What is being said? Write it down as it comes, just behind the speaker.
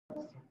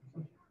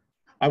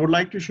I would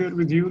like to share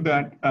with you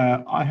that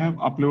I have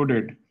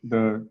uploaded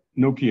the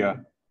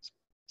Nokia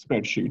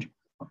spreadsheet,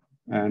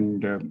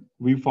 and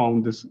we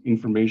found this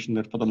information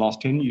that for the last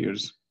 10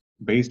 years,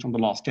 based on the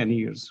last 10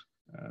 years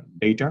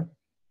data,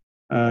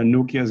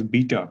 Nokia's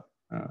beta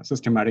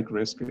systematic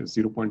risk is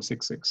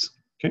 0.66.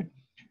 Okay.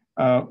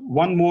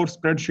 One more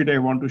spreadsheet I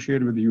want to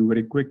share with you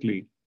very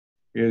quickly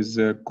is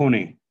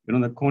Kone. You know,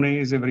 the Kone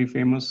is a very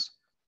famous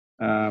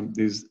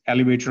this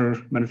elevator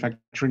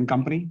manufacturing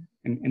company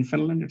in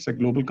Finland. It's a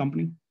global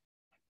company.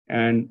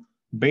 And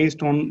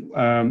based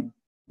on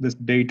this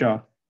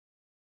data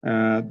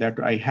that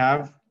I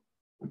have,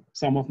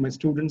 some of my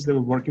students, they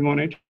were working on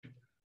it.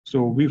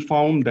 So we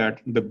found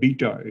that the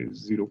beta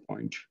is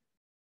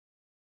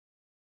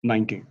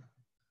 0.90.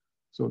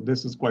 So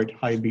this is quite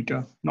high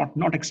beta,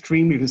 not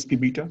extremely risky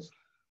beta,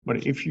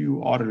 but if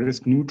you are a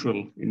risk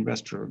neutral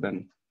investor,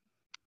 then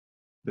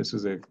this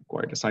is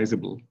quite a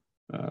sizable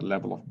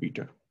level of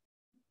beta.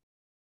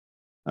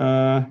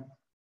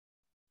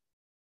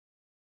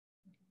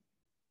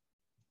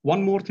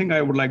 One more thing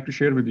I would like to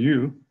share with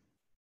you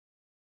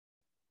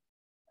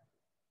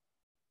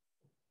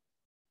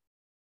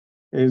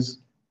is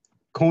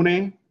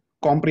Kone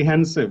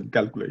comprehensive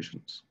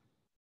calculations.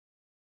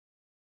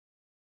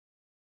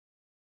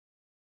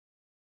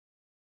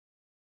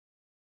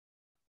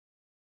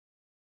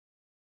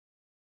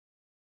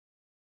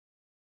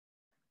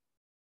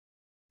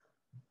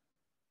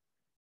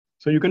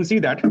 So you can see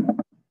that,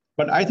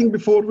 but I think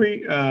before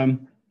we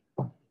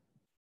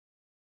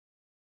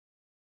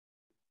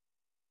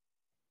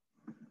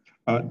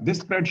this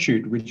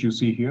spreadsheet, which you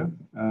see here,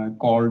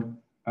 called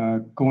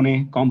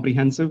Kone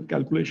comprehensive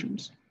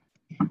calculations,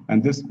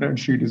 and this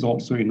spreadsheet is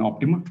also in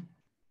Optima.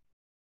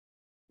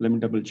 Let me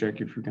double check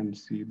if you can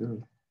see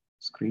the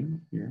screen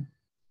here.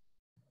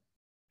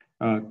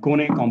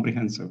 Kone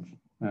comprehensive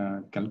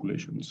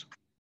calculations.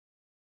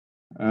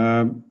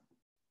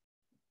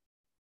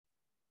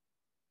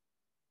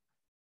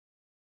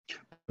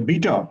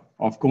 Beta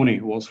of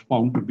Kone was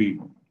found to be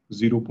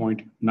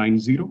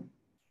 0.90.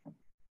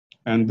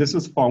 And this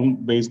is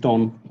found based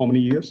on how many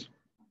years?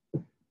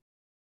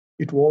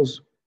 It was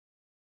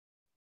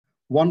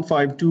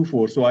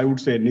 1524. So I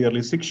would say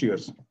nearly 6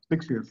 years.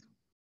 6 years.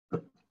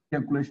 The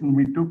calculation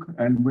we took,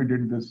 and we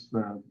did this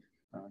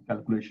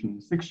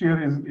calculation. 6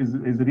 years is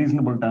a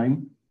reasonable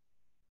time.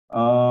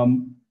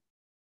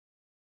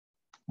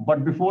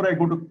 But before I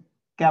go to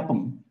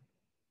CAPM,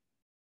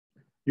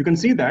 you can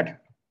see that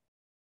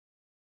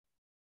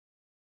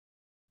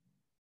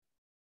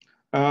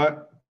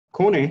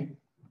Kone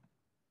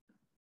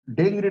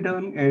daily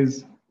return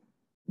is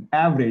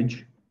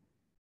average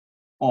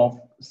of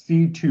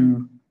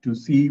C2 to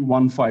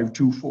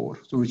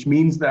C1524. So which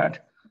means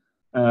that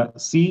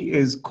C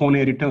is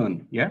Kone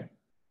return, yeah?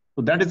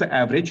 So that is the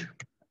average.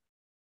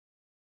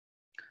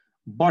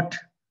 But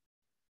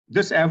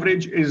this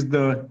average is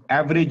the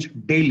average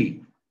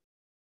daily,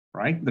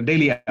 right? The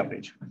daily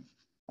average.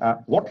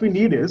 What we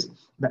need is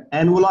the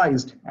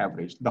annualized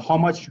average, the how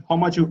much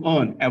you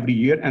earn every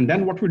year. And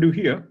then what we do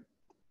here,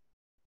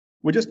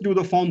 we just do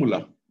the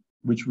formula,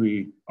 which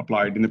we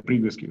applied in the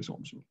previous case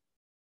also.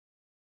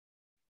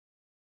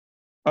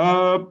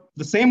 The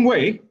same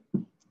way,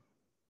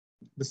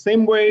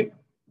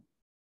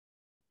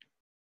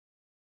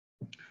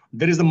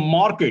 there is a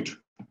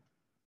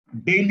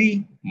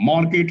daily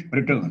market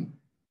return,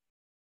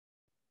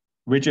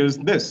 which is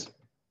this.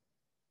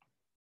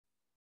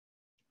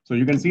 So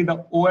you can see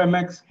the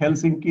OMX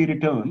Helsinki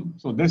return.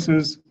 So this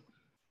is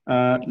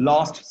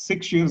last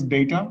 6 years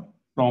data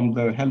from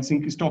the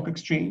Helsinki Stock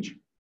Exchange.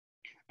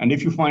 And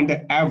if you find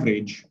the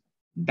average,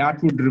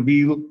 that would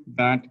reveal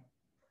that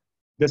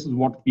this is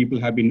what people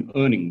have been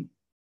earning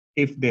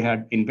if they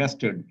had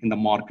invested in the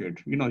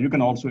market. You know, you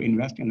can also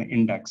invest in the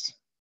index.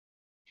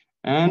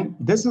 And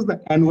this is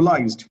the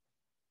annualized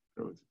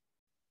growth.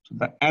 So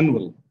the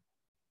annual,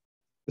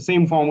 the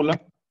same formula.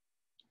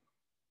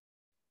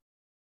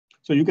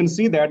 So you can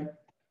see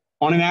that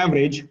on an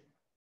average,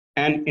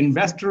 an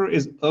investor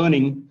is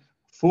earning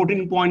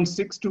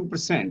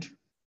 14.62%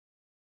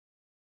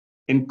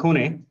 in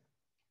Kone,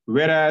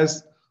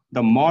 whereas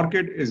the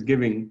market is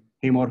giving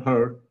him or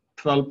her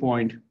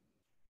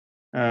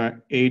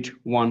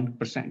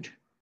 12.81%.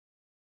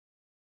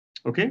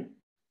 Okay.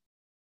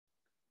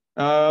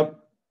 The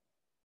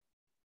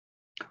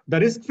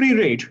risk-free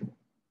rate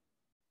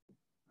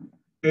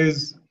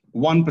is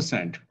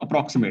 1%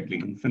 approximately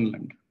in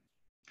Finland.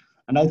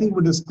 And I think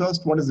we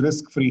discussed what is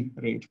risk-free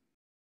rate.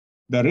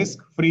 The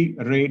risk-free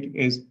rate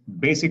is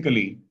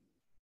basically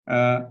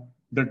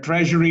the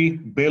treasury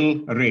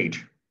bill rate.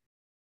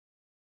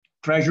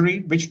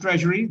 Treasury, which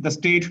treasury? The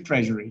state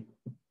treasury.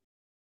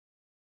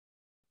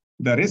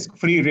 The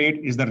risk-free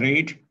rate is the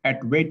rate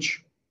at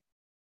which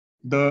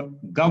the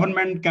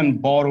government can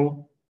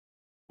borrow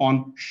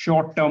on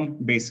short-term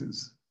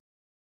basis.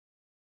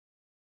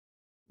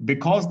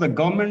 Because the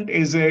government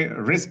is a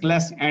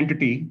riskless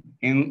entity,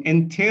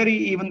 in theory,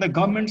 even the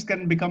governments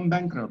can become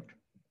bankrupt.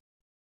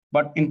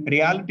 But in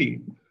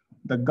reality,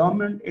 the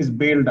government is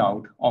bailed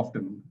out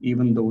often,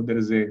 even though there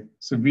is a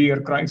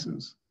severe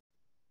crisis.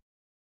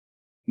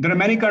 There are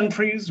many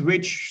countries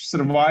which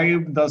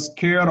survived the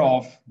scare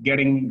of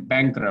getting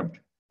bankrupt,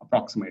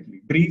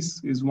 approximately.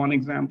 Greece is one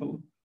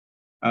example.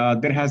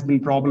 There has been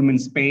problem in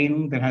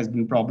Spain. There has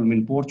been problem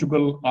in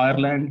Portugal,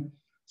 Ireland.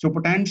 So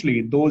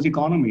potentially those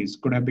economies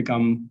could have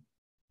become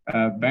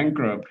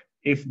bankrupt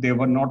if they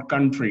were not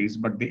countries,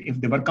 but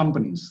if they were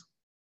companies.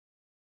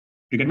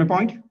 Do you get my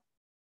point?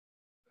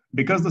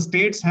 Because the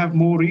states have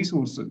more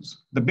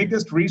resources. The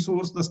biggest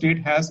resource the state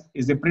has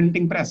is a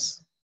printing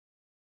press,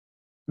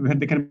 where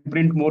they can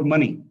print more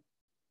money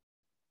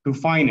to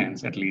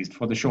finance, at least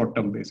for the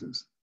short-term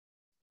basis.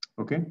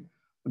 Okay?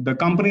 The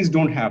companies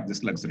don't have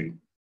this luxury.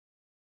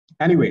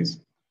 Anyways,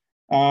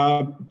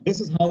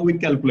 this is how we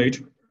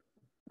calculate.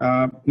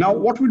 Now,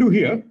 what we do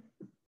here,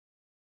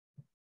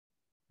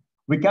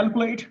 we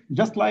calculate,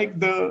 just like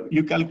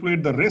you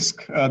calculate the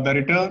risk, the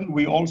return,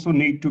 we also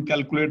need to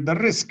calculate the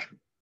risk.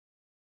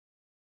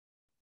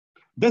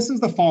 This is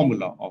the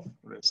formula of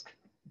risk.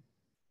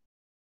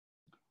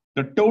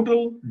 The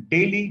total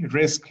daily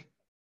risk.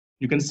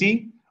 You can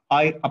see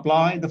I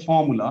apply the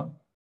formula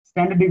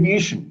standard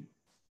deviation.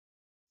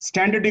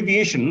 Standard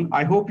deviation,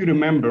 I hope you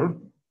remember,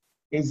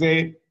 is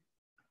a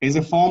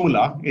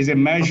formula, is a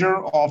measure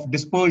of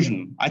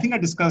dispersion. I think I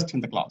discussed in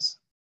the class.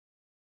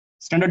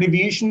 Standard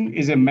deviation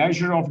is a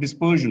measure of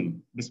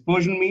dispersion.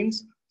 Dispersion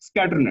means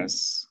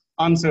scatterness,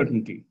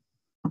 uncertainty.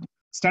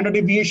 Standard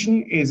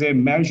deviation is a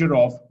measure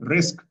of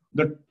risk,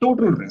 the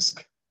total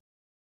risk.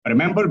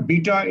 Remember,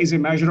 beta is a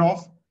measure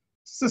of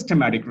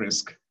systematic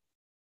risk.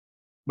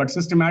 But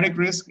systematic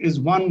risk is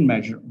one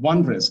measure,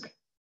 one risk.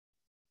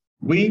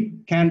 We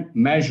can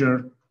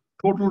measure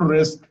total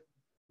risk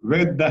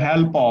with the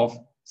help of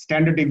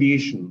standard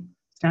deviation.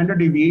 Standard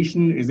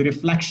deviation is a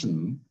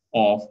reflection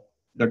of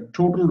the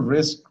total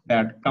risk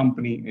that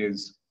company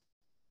is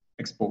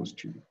exposed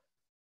to.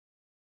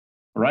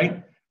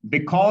 Right?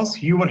 Because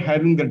you were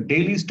having the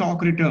daily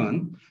stock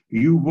return,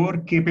 you were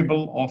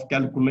capable of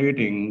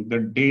calculating the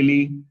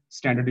daily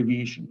standard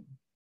deviation.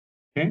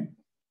 Okay?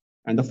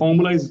 And the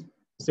formula is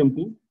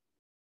simple.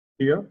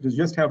 Here, you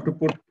just have to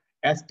put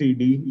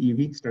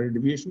STDEV, standard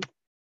deviation.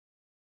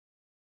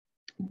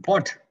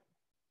 But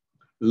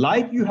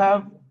like you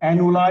have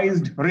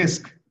annualized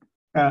risk,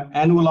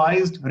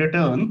 annualized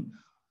return,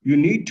 you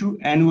need to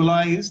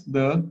annualize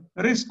the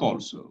risk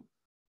also.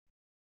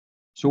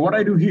 So what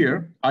I do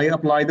here, I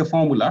apply the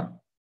formula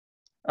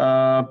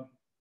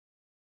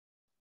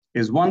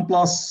is 1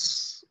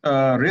 plus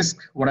risk,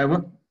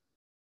 whatever,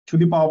 to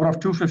the power of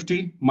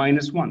 250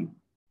 minus 1.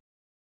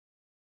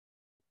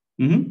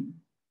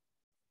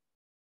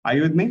 Are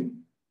you with me?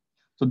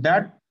 So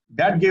that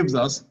gives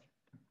us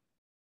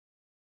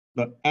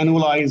the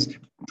annualized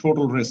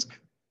total risk.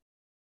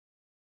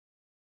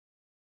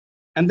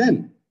 And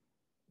then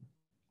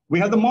we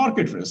have the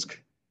market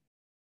risk.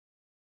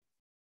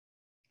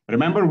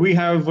 Remember, we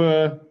have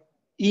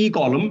E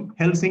column,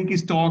 Helsinki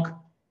Stock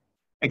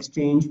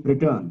Exchange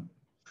return.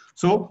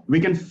 So we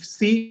can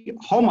see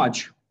how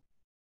much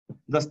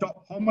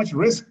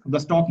risk the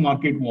stock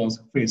market was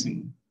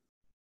facing.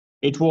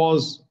 It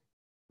was,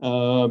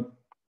 and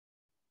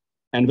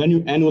when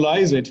you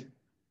annualize it,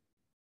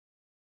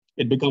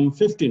 it becomes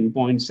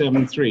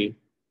 15.73.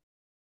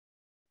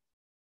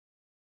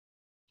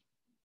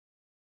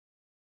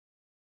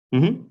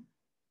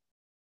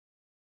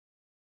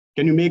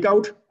 Can you make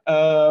out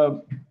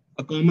a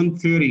common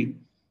theory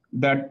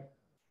that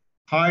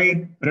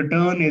high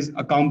return is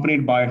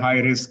accompanied by high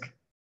risk?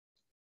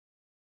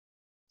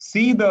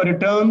 See the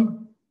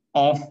return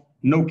of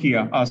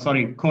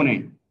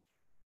Kone,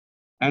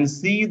 and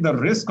see the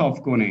risk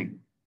of Kone,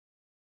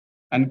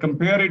 and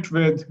compare it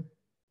with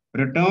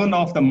return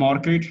of the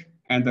market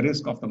and the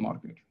risk of the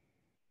market.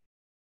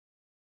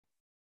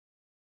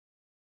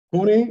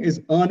 Kone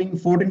is earning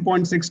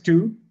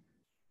 14.62,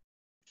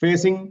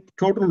 facing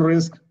total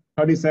risk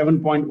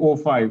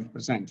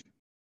 37.05%.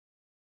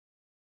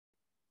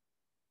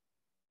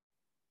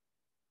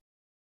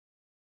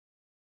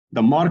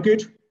 The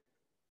market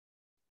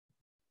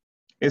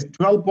is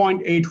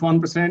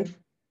 12.81%,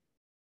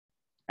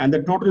 and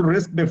the total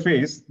risk they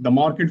face, the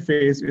market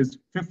face, is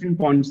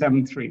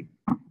 15.73.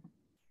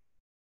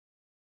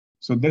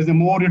 So there's a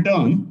more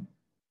return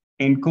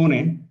in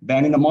Kone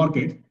than in the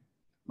market,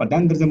 but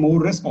then there's a more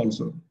risk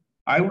also.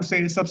 I would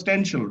say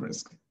substantial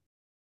risk.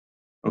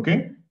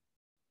 Okay?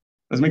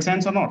 Does it make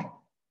sense or not?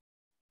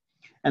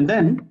 And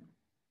then,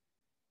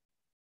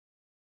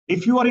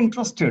 if you are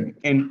interested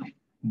in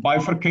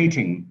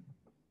bifurcating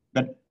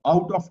that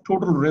out of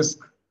total risk,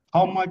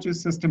 how much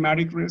is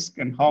systematic risk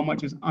and how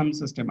much is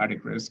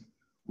unsystematic risk,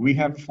 we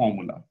have a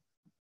formula.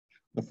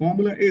 The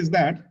formula is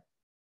that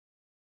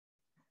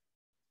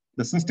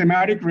the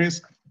systematic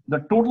risk,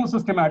 the total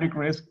systematic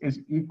risk is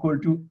equal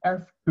to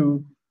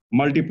F2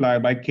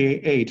 multiplied by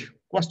K8.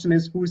 Question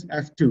is, who is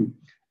F2?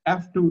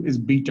 F2 is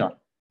beta.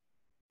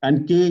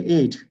 And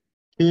K8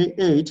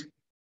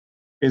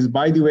 is,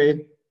 by the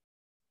way,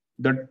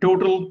 the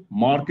total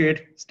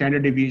market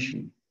standard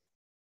deviation.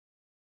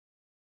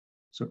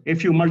 So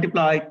if you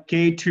multiply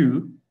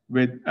F2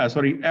 with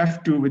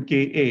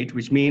K8,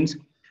 which means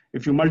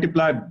if you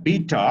multiply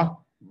beta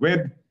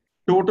with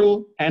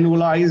total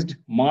annualized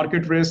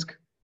market risk,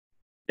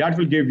 that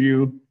will give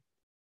you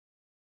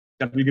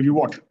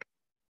what?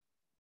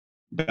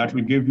 That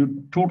will give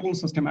you total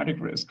systematic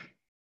risk.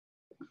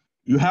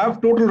 You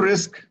have total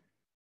risk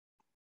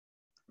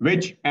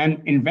which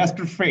an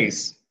investor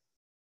face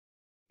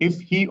if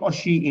he or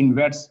she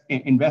invest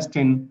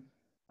in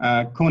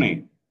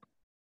Kone,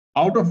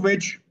 out of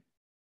which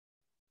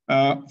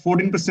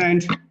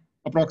 14%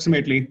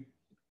 approximately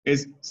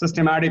is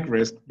systematic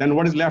risk. Then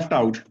what is left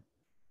out?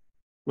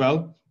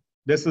 Well,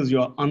 this is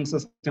your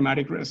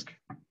unsystematic risk.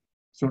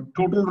 So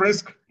total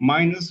risk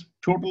minus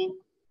total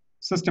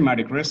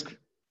systematic risk,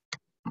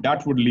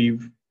 that would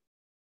leave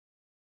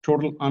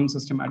total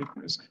unsystematic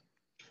risk.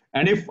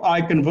 And if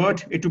I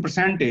convert it to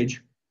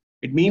percentage,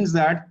 it means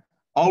that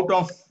out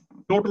of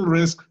total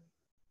risk,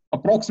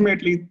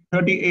 approximately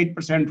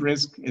 38%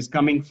 risk is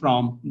coming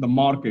from the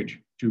market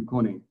to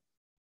Kone,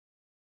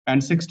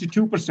 and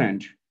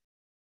 62%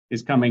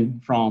 is coming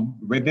from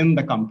within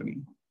the company.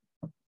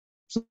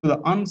 So the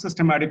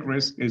unsystematic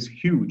risk is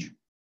huge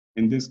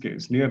in this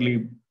case,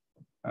 nearly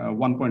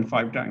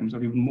 1.5 times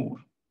or even more.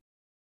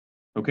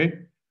 Okay,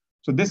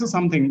 so this is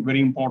something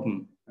very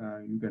important.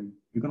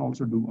 You can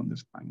also do on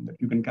this line, that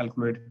you can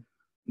calculate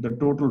the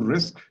total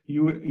risk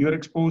you're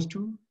exposed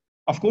to.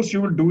 Of course,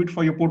 you will do it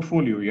for your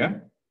portfolio, yeah?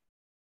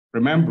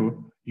 Remember,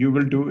 you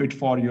will do it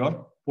for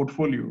your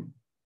portfolio.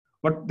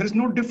 But there's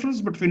no difference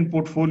between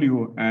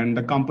portfolio and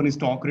the company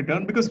stock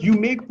return, because you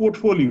make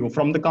portfolio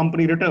from the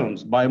company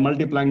returns by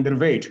multiplying their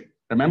weight.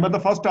 Remember the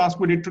first task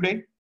we did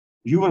today?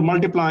 You were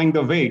multiplying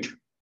the weight,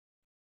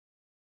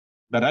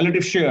 the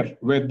relative share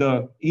with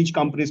each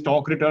company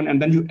stock return,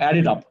 and then you add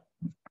it up.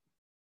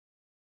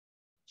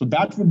 So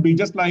that would be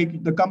just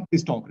like the company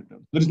stock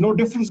return. There is no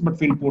difference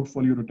between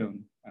portfolio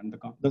return and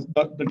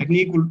the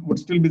technique would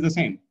still be the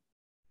same.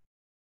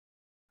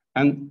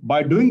 And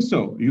by doing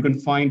so, you can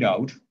find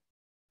out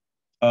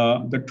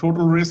the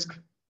total risk,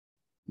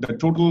 the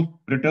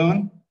total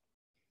return,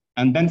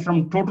 and then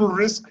from total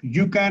risk,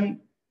 you can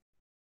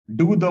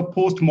do the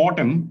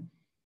post-mortem,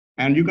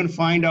 and you can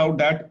find out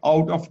that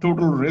out of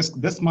total risk,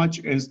 this much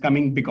is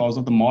coming because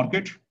of the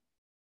market,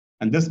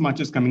 and this much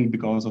is coming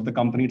because of the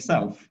company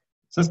itself.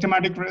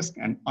 Systematic risk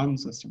and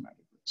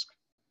unsystematic risk.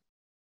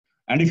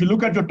 And if you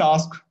look at your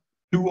task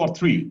 2 or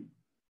 3,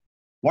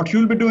 what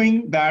you'll be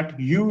doing, that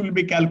you will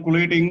be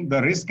calculating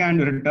the risk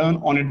and return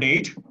on a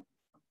date,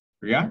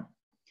 yeah?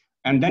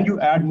 And then you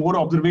add more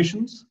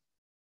observations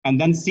and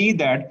then see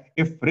that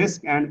if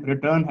risk and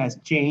return has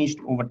changed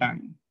over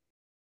time.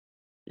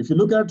 If you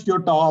look at your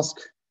task,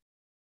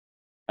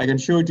 I can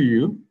show it to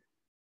you.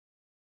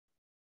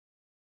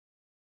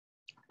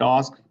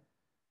 Task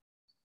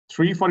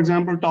 3, for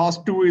example,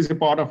 task 2 is a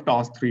part of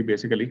task 3,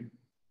 basically.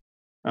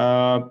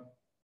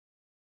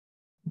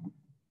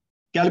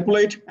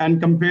 Calculate and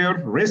compare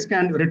risk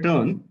and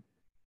return.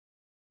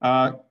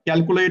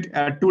 Calculate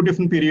at 2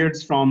 different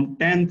periods from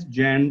 10th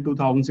Jan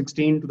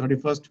 2016 to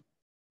 31st,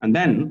 and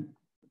then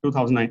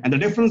 2009. And the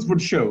difference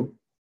would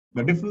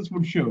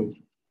show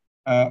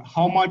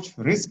how much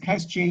risk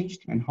has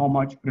changed and how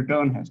much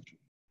return has changed.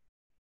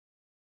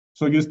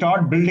 So you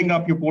start building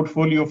up your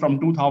portfolio from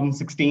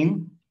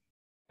 2016,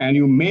 and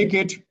you make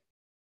it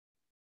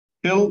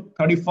till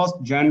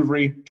 31st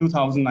January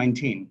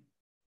 2019.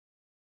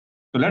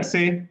 So let's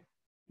say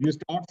you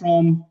start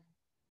from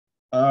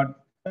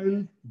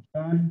 10th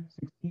Jan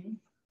 16,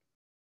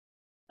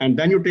 and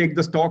then you take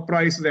the stock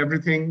prices,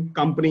 everything,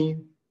 company,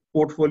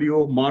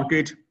 portfolio,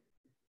 market,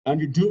 and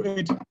you do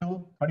it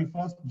till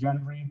 31st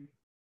January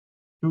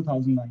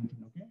 2019,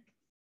 okay?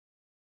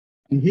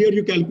 And here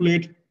you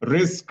calculate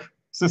risk,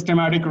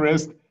 systematic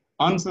risk,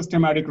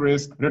 unsystematic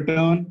risk,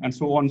 return, and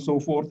so on and so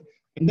forth.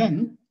 And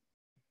then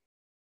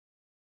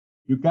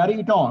you carry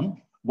it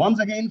on once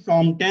again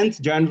from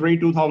 10th January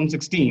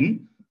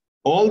 2016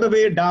 all the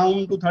way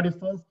down to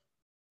 31st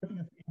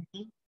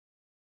April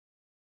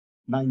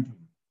 19.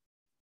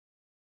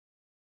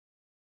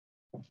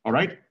 All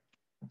right.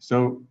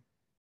 So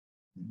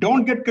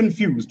don't get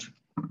confused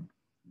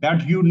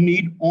that you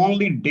need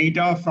only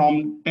data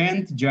from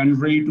 10th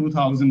January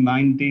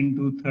 2019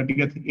 to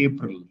 30th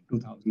April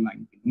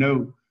 2019.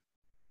 No.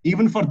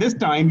 Even for this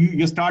time,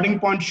 your starting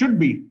point should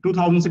be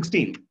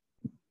 2016.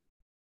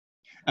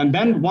 And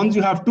then once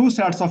you have 2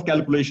 sets of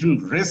calculation,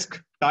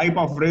 risk, type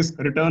of risk,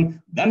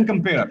 return, then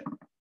compare.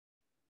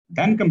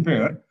 Then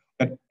compare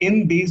that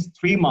in these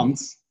 3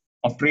 months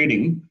of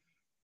trading,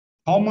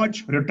 how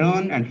much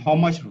return and how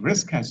much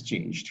risk has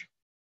changed.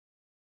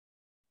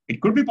 It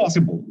could be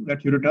possible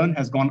that your return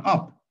has gone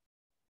up,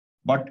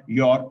 but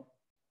your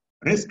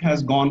risk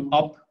has gone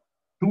up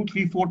 2,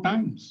 3, 4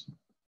 times.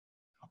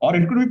 Or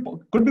it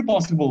could be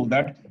possible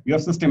that your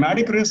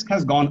systematic risk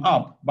has gone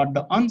up, but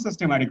the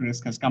unsystematic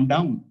risk has come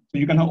down. So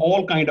you can have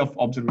all kind of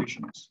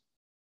observations.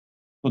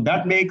 So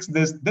that makes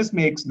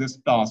this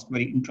task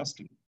very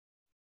interesting.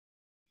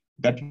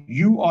 That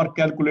you are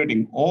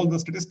calculating all the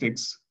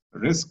statistics,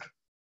 risk,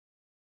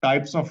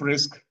 types of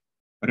risk,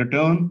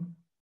 return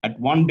at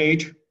one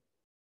date,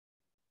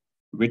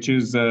 which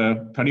is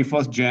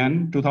 31st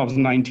Jan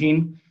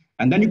 2019.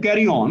 And then you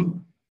carry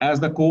on as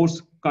the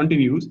course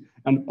continues.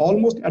 And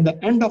almost at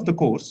the end of the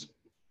course,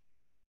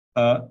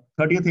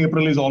 30th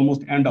April is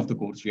almost end of the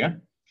course, yeah?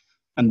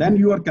 And then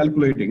you are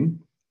calculating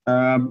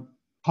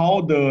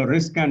how the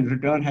risk and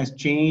return has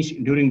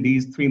changed during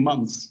these 3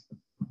 months.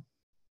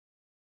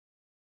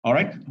 All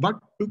right, but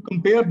to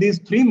compare these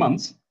 3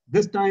 months,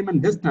 this time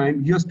and this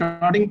time, your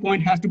starting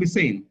point has to be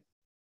same.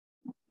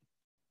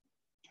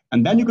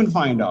 And then you can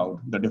find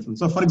out the difference.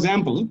 So for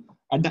example,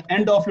 at the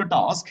end of your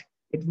task,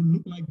 it will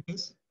look like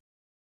this.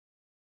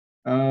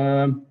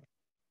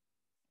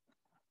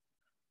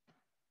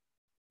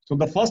 So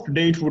the first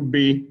date would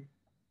be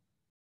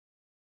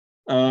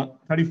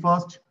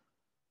 31st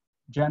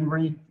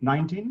January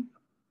 19.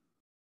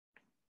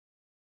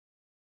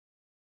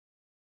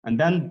 And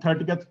then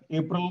 30th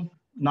April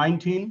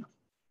 19.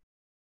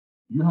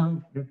 You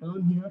have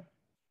return here.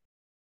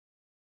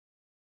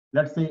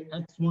 Let's say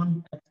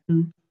X1,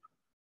 X2.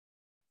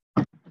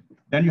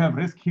 Then you have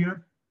risk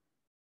here.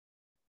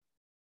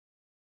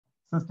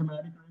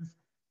 Systematic risk,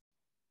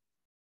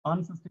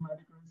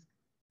 unsystematic risk.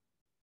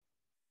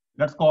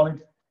 Let's call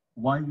it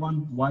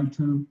Y1,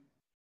 Y2.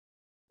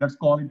 Let's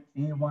call it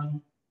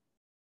A1,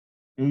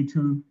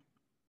 A2.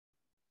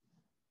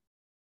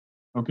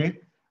 Okay,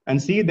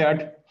 and see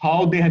that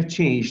how they have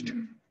changed.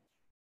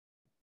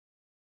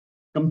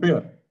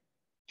 Compare.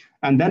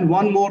 And then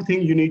one more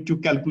thing you need to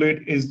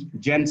calculate is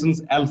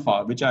Jensen's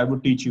alpha, which I will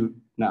teach you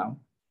now.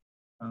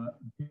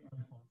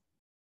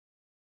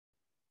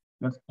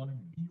 Let's call it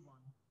B1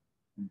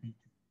 and B2.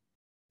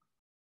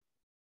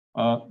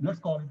 Let's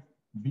call it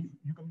B.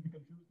 You can be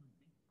confused with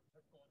B.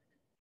 Let's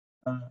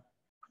call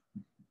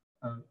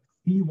it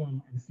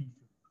C1 and C2.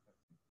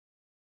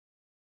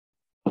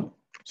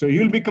 So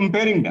you'll be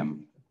comparing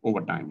them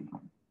over time.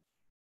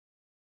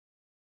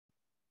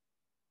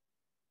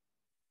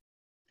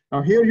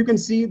 Now here you can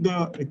see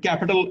the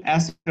capital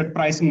asset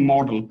pricing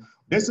model.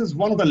 This is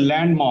one of the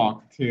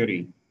landmark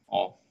theory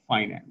of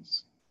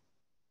finance.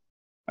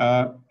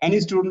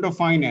 Any student of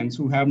finance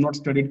who have not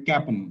studied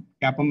CAPM,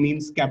 CAPM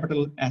means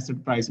capital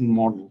asset pricing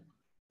model,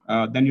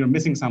 then you're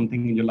missing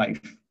something in your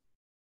life.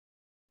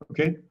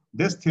 Okay,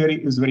 this theory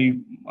is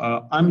very,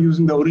 I'm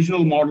using the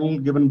original model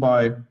given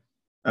by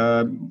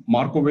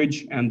Marcg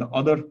and the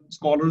other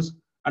scholars.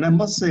 And I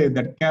must say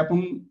that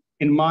CAPM,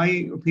 in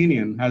my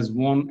opinion, has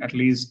won at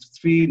least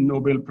 3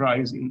 Nobel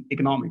Prize in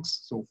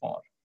economics so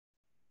far.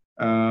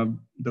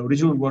 The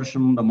original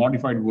version, the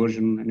modified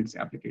version, and its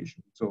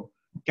application. So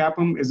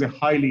CAPM is a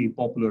highly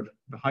popular,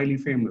 highly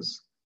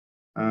famous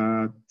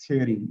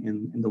theory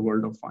in the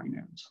world of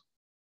finance.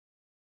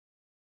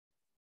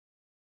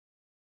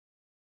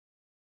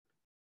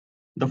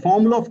 The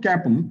formula of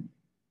CAPM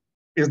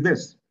is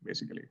this,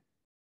 basically.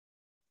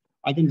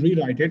 I can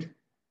rewrite it.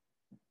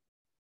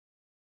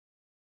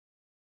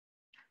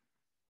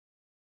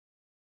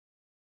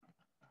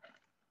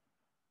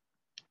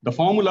 The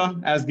formula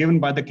as given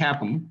by the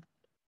CAPM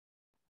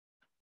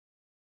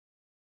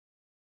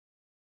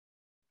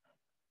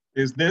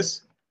is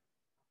this.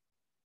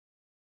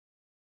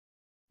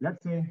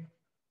 Let's say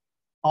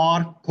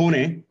R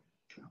Kone.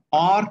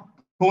 R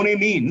Kone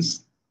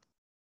means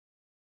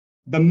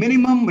the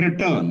minimum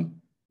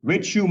return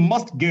which you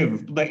must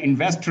give to the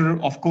investor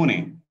of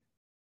Kone.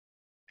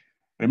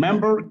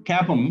 Remember,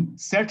 CAPM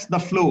sets the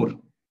floor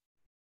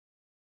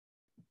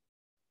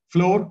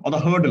or the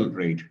hurdle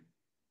rate.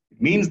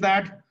 It means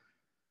that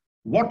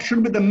what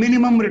should be the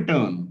minimum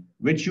return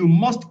which you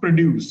must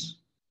produce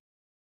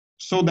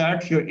so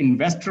that your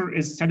investor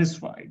is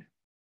satisfied.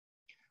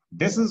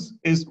 This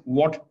is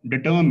what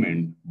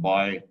determined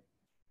by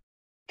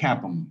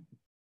CAPM.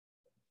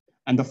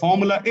 And the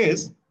formula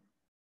is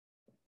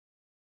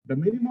the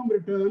minimum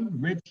return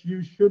which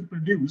you should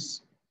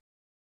produce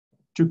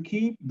to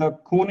keep the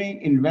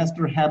Kone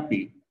investor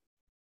happy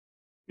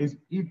is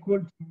equal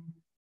to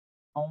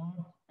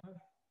RF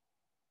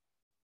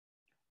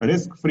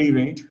risk-free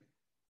rate,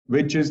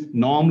 which is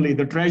normally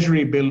the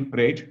treasury bill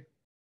rate,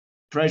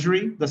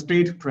 treasury, the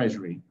state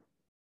treasury,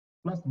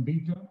 plus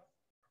beta.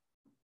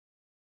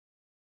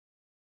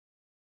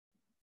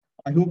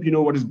 I hope you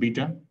know what is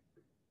beta.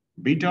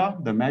 Beta,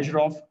 the measure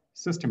of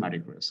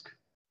systematic risk,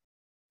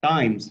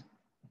 times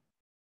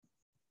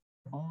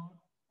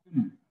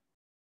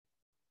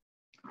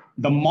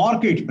the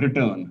market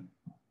return.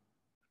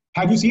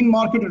 Have you seen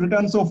market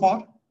return so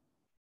far?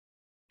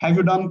 Have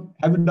you done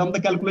the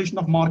calculation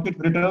of market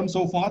return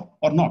so far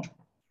or not?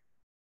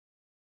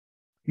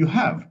 You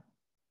have.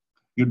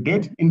 You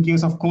did in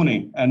case of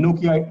Kone, and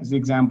Nokia is the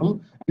example.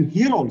 And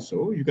here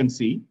also you can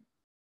see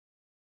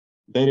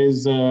there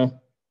is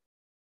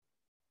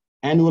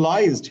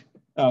annualized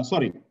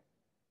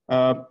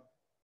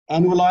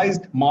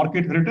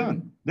market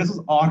return. This is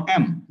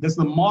RM. This is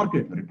the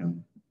market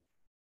return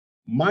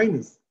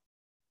minus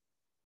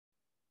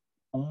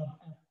RF.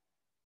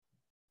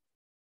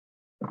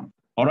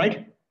 All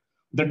right.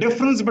 The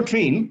difference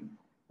between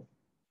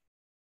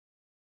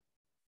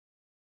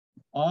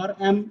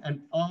RM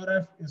and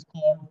RF is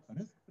called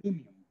risk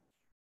premium.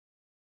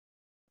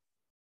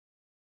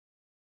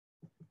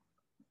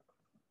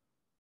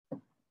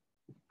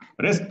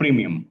 risk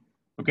premium,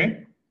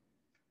 okay?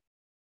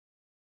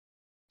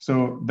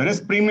 So the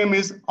risk premium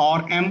is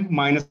RM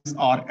minus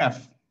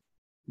RF.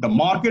 The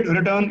market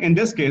return in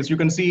this case, you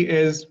can see,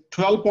 is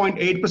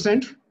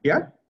 12.8%,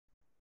 yeah?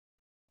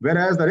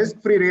 Whereas the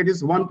risk-free rate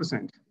is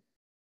 1%.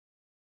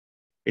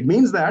 It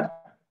means that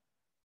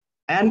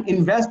an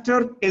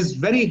investor is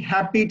very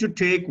happy to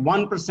take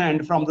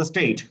 1% from the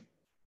state.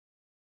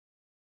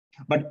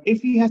 But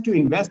if he has to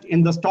invest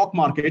in the stock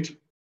market,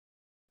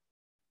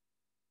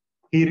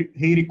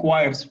 he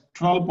requires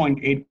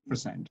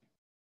 12.8%.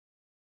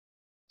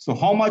 So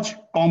how much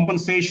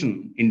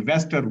compensation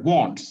investor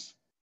wants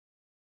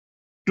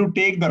to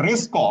take the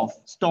risk of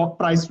stock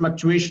price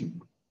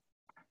fluctuation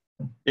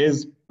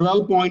is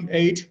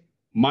 12.8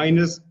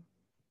 minus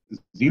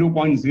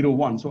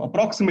 0.01. So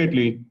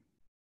approximately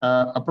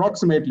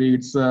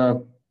it's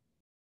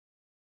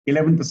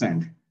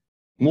 11%,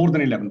 more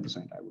than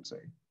 11%, I would say,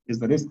 is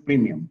the risk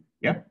premium.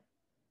 Yeah.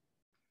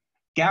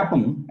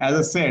 CAPM, as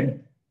I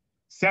said,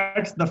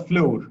 sets the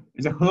floor.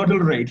 It's a hurdle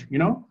rate. You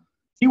know,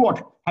 see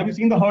what? Have you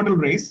seen the hurdle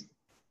race?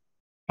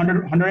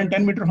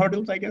 110 meter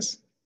hurdles, I guess,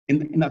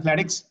 in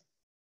athletics.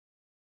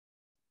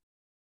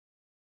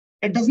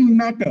 It doesn't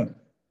matter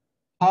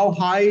how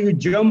high you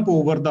jump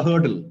over the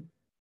hurdle.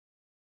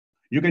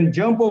 You can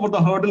jump over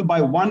the hurdle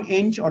by 1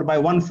 inch or by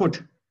 1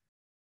 foot.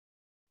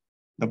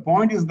 The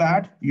point is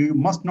that you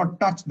must not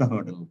touch the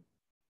hurdle,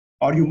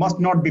 or you must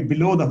not be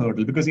below the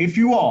hurdle, because if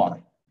you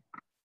are,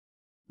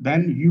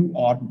 then you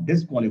are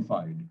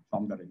disqualified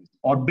from the race.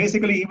 Or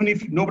basically, even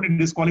if nobody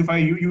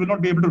disqualifies you, you will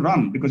not be able to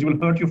run because you will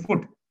hurt your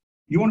foot.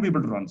 You won't be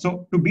able to run.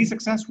 So to be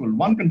successful,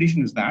 one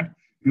condition is that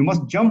you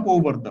must jump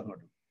over the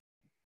hurdle.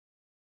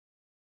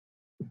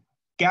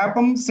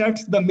 CAPM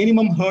sets the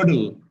minimum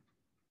hurdle.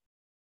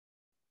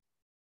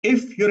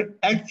 If your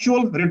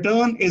actual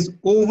return is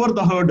over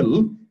the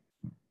hurdle,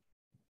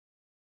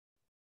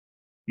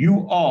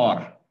 you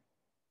are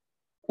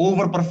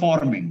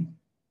overperforming.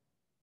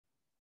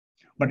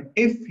 But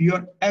if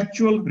your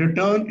actual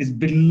return is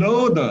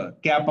below the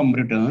CAPM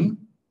return,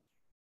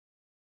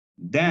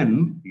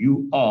 then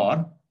you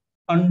are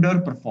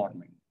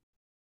underperforming.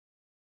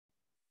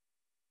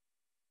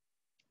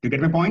 You get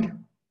my point?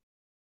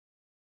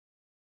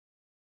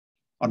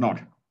 Or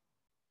not?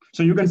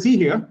 So you can see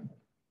here,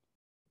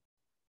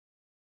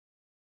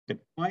 if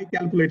I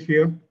calculate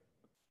here,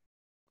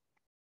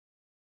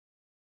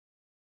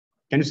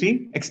 can you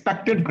see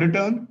expected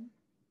return?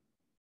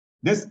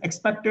 This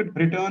expected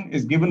return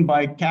is given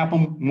by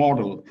CAPM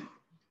model.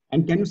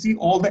 And can you see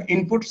all the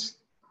inputs?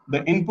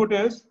 The input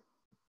is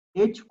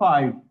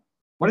H5.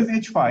 What is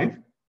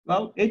H5?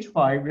 Well,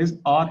 H5 is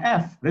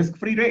RF,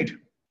 risk-free rate,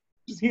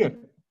 which is here.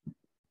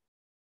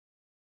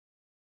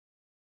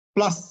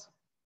 Plus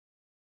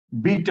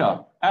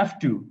beta,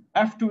 F2.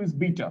 F2 is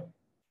beta.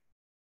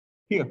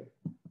 Here.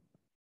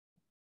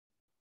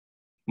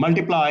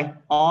 Multiply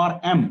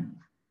RM,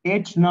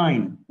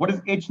 H9. What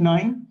is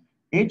H9?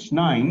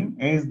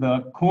 H9 is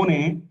the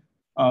Kone,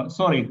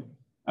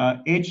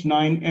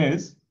 H9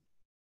 is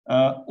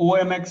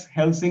OMX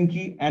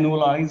Helsinki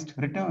annualized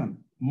return,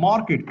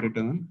 market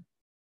return,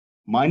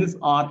 minus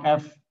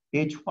RF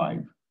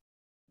H5.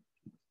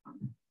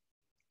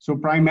 So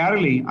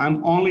primarily,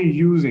 I'm only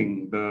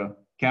using the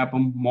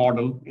CAPM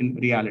model in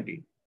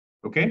reality,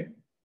 okay?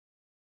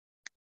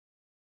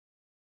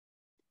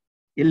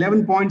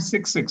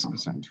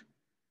 11.66%.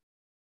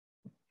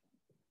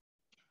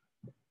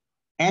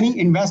 Any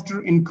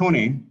investor in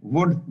Kone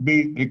would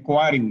be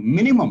requiring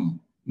minimum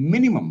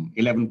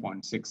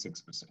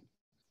 11.66%.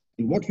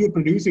 And what you're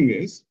producing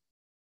is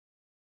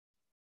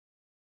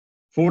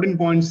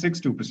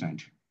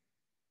 14.62%.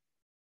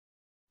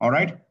 All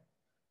right?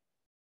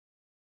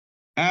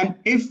 And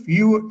if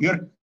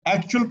your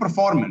actual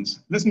performance,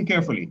 listen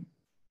carefully,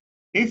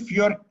 if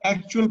your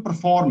actual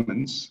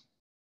performance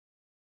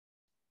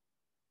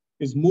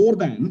is more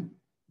than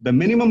the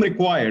minimum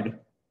required,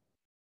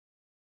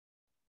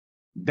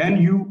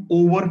 then you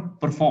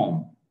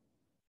overperform,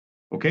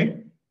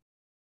 okay?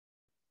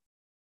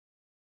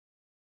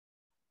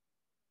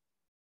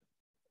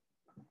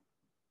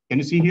 Can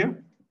you see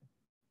here?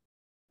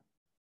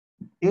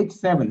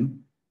 H7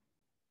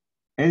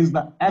 is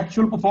the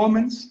actual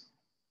performance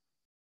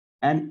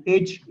and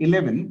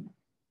H11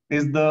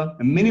 is the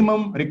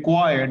minimum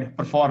required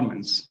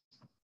performance.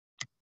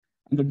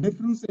 And the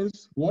difference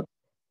is what's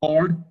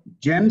called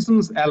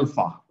Jensen's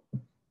Alpha.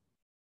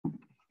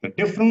 The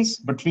difference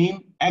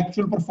between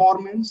actual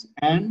performance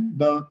and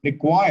the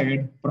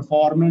required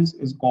performance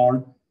is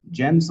called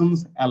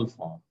Jensen's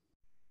Alpha.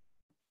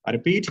 I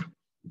repeat,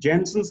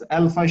 Jensen's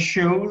Alpha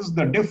shows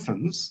the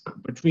difference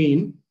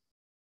between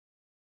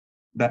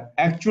the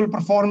actual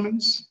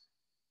performance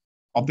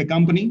of the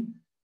company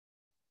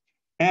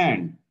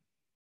and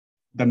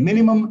the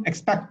minimum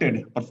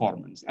expected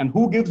performance. And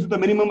who gives you the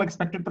minimum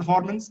expected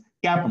performance?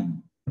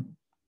 CAPM.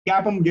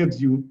 CAPM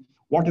gives you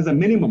what is the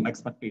minimum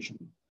expectation.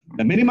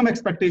 The minimum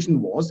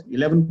expectation was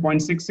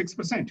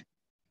 11.66%,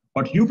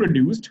 but you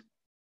produced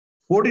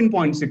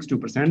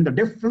 14.62%. The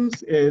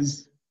difference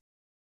is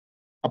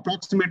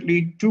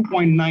approximately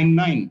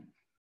 2.99.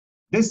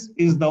 This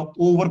is the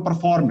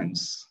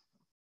overperformance.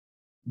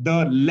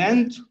 The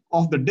length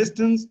of the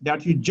distance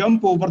that you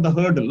jump over the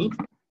hurdle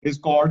is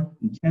called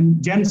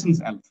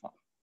Jensen's alpha.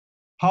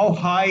 How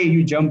high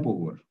you jump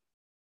over.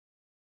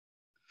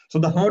 So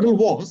the hurdle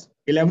was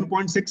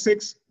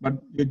 11.66, but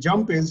your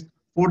jump is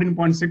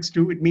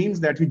 14.62. It means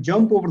that you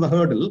jump over the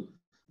hurdle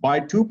by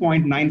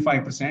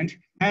 2.95%.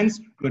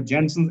 Hence, your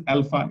Jensen's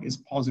alpha is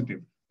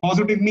positive.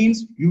 Positive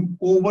means you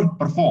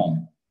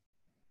overperform.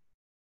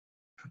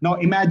 Now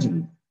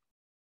imagine,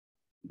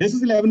 this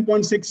is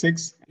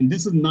 11.66 and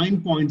this is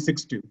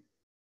 9.62.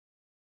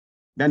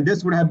 Then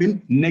this would have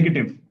been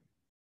negative.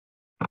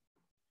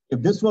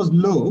 If this was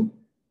low,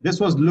 this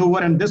was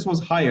lower and this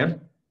was higher,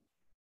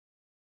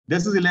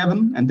 this is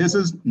 11 and this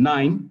is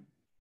 9,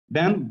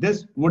 then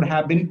this would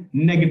have been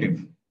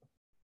negative.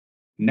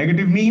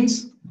 Negative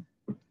means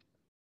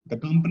the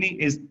company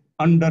is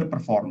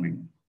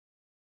underperforming.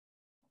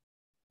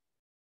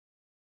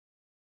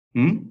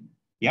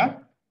 Yeah?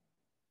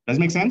 Does it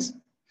make sense?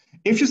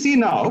 If you see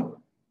now,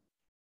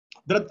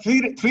 there are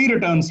three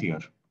returns here.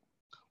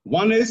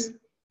 One is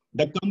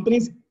the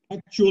company's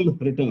actual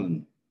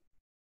return.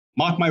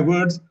 Mark my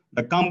words,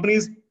 the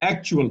company's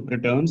actual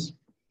returns.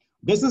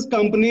 This is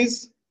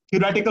company's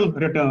theoretical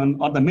return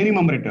or the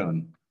minimum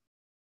return.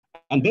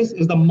 And this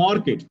is the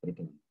market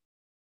return.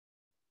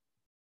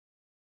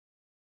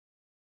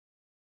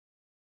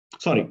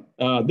 Sorry,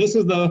 this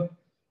is the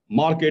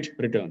market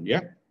return,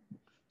 yeah?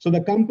 So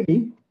the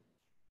company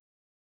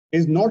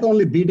is not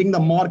only beating the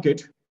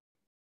market,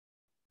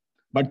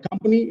 but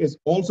company is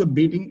also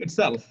beating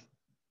itself.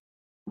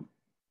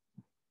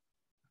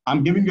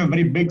 I'm giving you a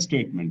very big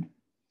statement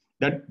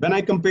that when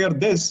I compare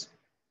this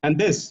and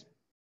this,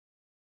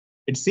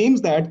 it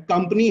seems that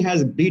company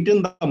has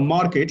beaten the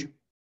market.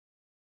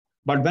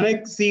 But when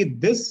I see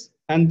this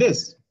and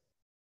this,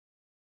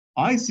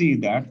 I see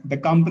that the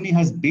company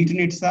has beaten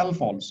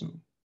itself also.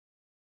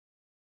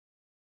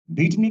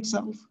 Beaten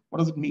itself? What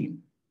does it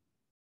mean?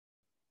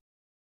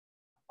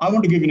 I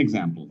want to give you an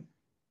example.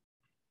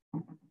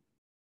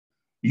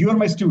 You are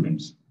my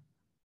students.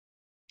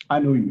 I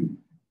know you.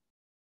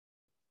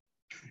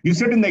 You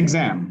sit in the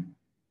exam.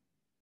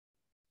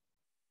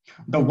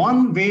 The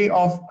one way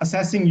of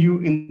assessing you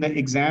in the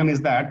exam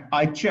is that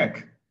I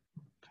check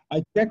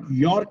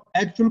your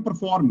actual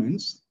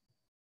performance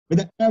with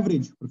the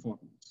average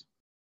performance.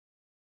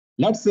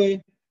 Let's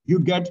say you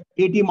get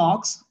 80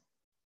 marks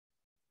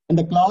and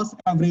the class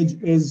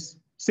average is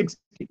 60.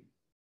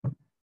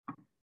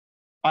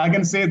 I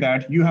can say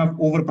that you have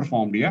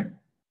overperformed, yeah?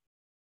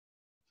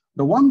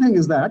 The one thing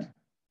is that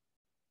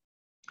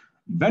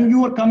when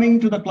you are coming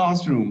to the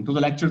classroom, to the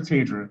lecture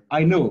theater,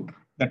 I know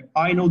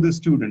this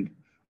student.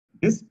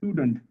 This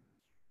student,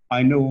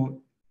 I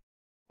know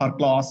her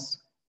class,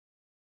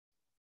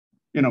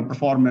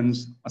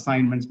 performance,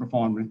 assignments,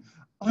 performance.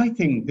 I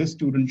think this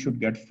student should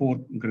get 4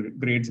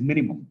 grades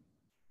minimum.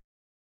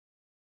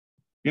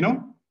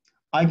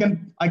 I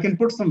can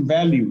put some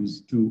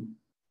values to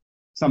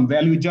some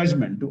value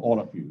judgment to all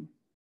of you.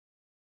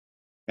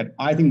 That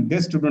I think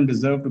this student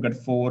deserves to get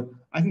 4.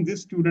 I think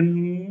this student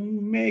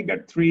may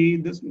get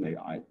 3.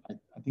 I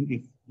think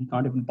he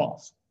can't even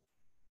pass.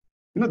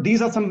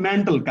 These are some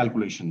mental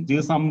calculations. These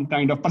are some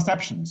kind of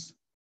perceptions.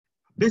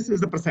 This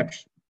is the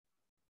perception.